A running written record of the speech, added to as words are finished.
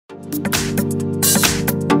Welcome,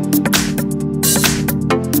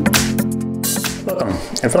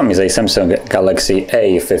 in front of me is a Samsung Galaxy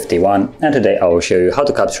A51, and today I will show you how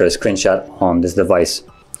to capture a screenshot on this device.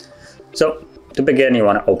 So to begin, you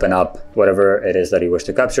want to open up whatever it is that you wish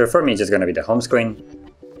to capture. For me, it's just going to be the home screen.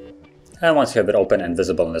 And once you have it open and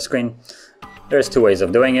visible on the screen, there's two ways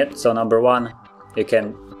of doing it. So number one, you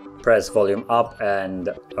can press volume up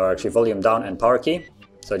or actually volume down and power key.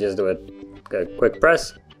 So just do a quick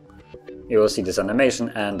press. You will see this animation,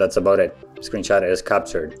 and that's about it. Screenshot is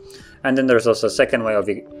captured. And then there's also a second way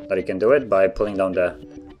that you can do it by pulling down the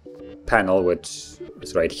panel, which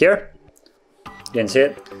is right here. You can see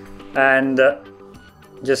it. And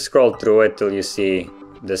just scroll through it till you see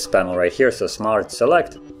this panel right here. So Smart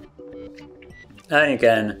Select. And you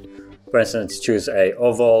can, for instance, choose a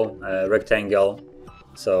oval, a rectangle.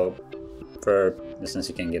 So for instance,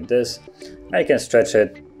 you can get this. And you can stretch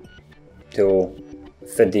it to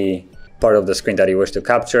fit the part of the screen that you wish to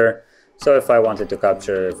capture. So if I wanted to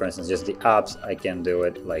capture, for instance, just the apps, I can do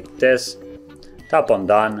it like this. Tap on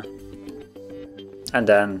Done. And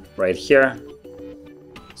then right here,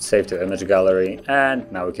 save to image gallery. And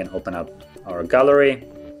now we can open up our gallery.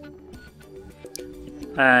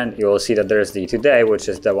 And you will see that there's the today, which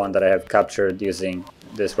is the one that I have captured using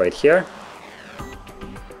this right here.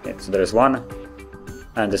 Okay, so there's one.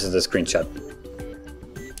 And this is the screenshot.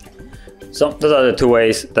 So those are the two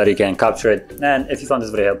ways that you can capture it. And if you found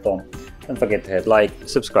this video helpful, don't forget to hit like,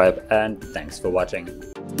 subscribe, and thanks for watching.